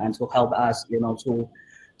Vietnam and to help us to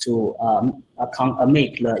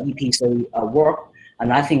make the EPC work.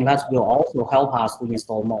 And I think that will also help us to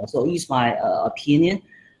install more. So it's my opinion.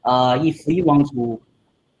 If we want to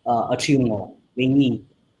achieve more, we need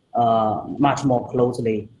much more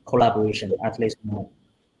closely collaboration, at least more.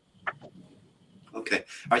 Okay.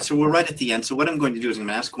 All right. So we're right at the end. So what I'm going to do is I'm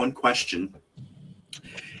going to ask one question.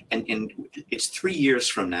 And it's 3 years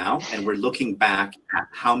from now, and we're looking back at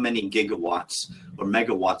how many gigawatts or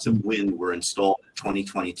megawatts of wind were installed in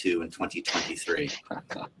 2022 and 2023.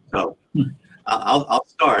 So I'll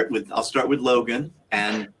start with Logan,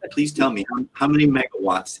 and please tell me how many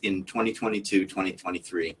megawatts in 2022,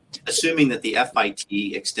 2023, assuming that the FIT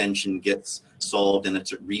extension gets solved and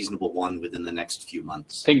it's a reasonable one within the next few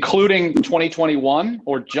months. Including 2021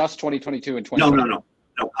 or just 2022 and 2023? No.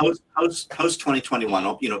 how's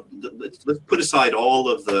 2021? You know, let's put aside all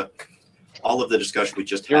of the discussion we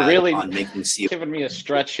just had really on making CO. Giving me a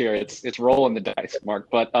stretch here. It's rolling the dice, Mark.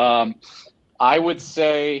 But I would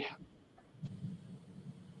say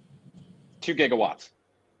 2 gigawatts,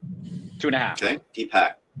 2.5. Okay,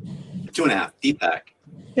 Deepak, 2.5. Deepak.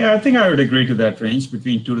 Yeah, I think I would agree to that range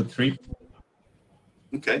between 2 to 3.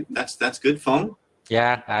 Okay, that's good. Phong.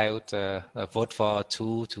 Yeah, I would vote for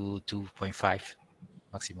 2 to 2.5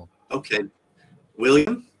 maximum. Okay,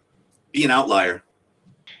 William, be an outlier.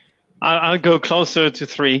 I'll go closer to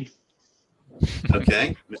 3.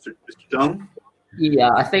 Okay, Mr. Dong.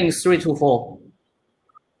 Yeah, I think 3 to 4.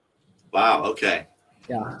 Wow. Okay.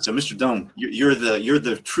 Yeah. So, Mr. Dong, you're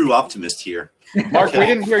the true optimist here. Mark, Okay. we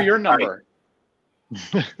didn't hear your number.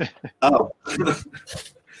 Oh.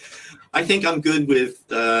 I think I'm good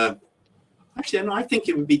with. Actually, no, I think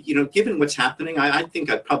it would be, you know, given what's happening, I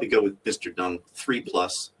think I'd probably go with Mr. Dung,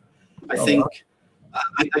 3+. I think,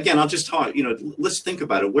 again, I'll just talk, you know, let's think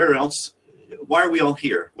about it. Where else, why are we all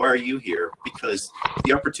here? Why are you here? Because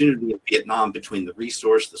the opportunity in Vietnam between the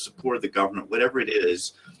resource, the support of the government, whatever it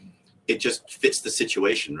is, it just fits the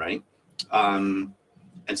situation, right? And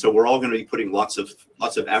so we're all going to be putting lots of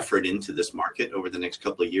effort into this market over the next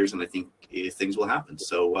couple of years, and I think things will happen.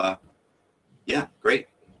 So, yeah, great.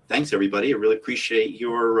 Thanks, everybody. I really appreciate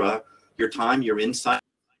your time, your insight.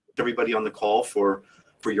 Everybody on the call for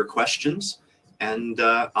your questions, and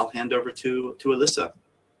I'll hand over to Alyssa.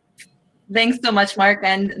 Thanks so much, Mark,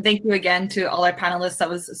 and thank you again to all our panelists. That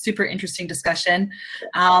was a super interesting discussion.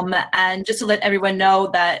 And just to let everyone know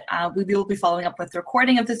that we will be following up with the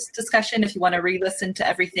recording of this discussion if you want to re-listen to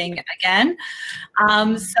everything again.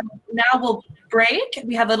 So now we'll break.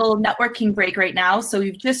 We have a little networking break right now. So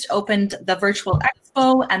we've just opened the virtual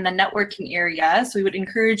expo and the networking area. So we would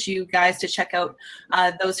encourage you guys to check out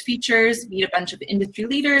those features, meet a bunch of industry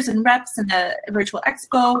leaders and reps in the virtual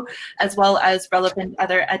expo, as well as relevant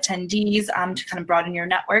other attendees to kind of broaden your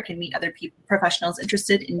network and meet other professionals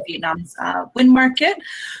interested in Vietnam's wind market.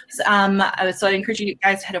 So I encourage you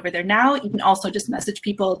guys to head over there now. You can also just message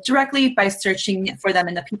people directly by searching for them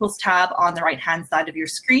in the People's tab on the right-hand side of your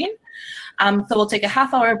screen. So we'll take a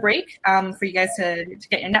half-hour break for you guys to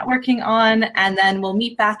get your networking on, and then we'll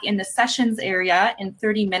meet back in the sessions area in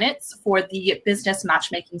 30 minutes for the business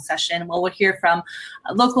matchmaking session, where we'll hear from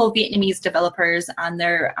local Vietnamese developers on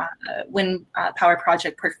their wind power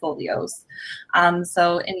project portfolios.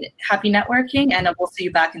 So happy networking, and we'll see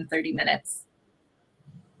you back in 30 minutes.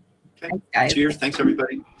 Okay. Thanks, guys. Cheers. Thanks,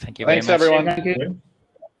 everybody. Thank you very much. Thanks, everyone. Thank you.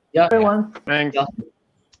 Yeah. Everyone. Thanks. Yeah. Have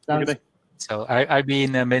a good Thanks. day. So I'll be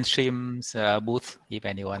in the mainstream booth if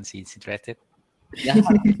anyone is interested. Yeah.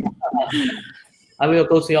 I will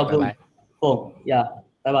go to your booth. Bye-bye. Oh, yeah.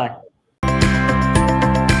 Bye-bye.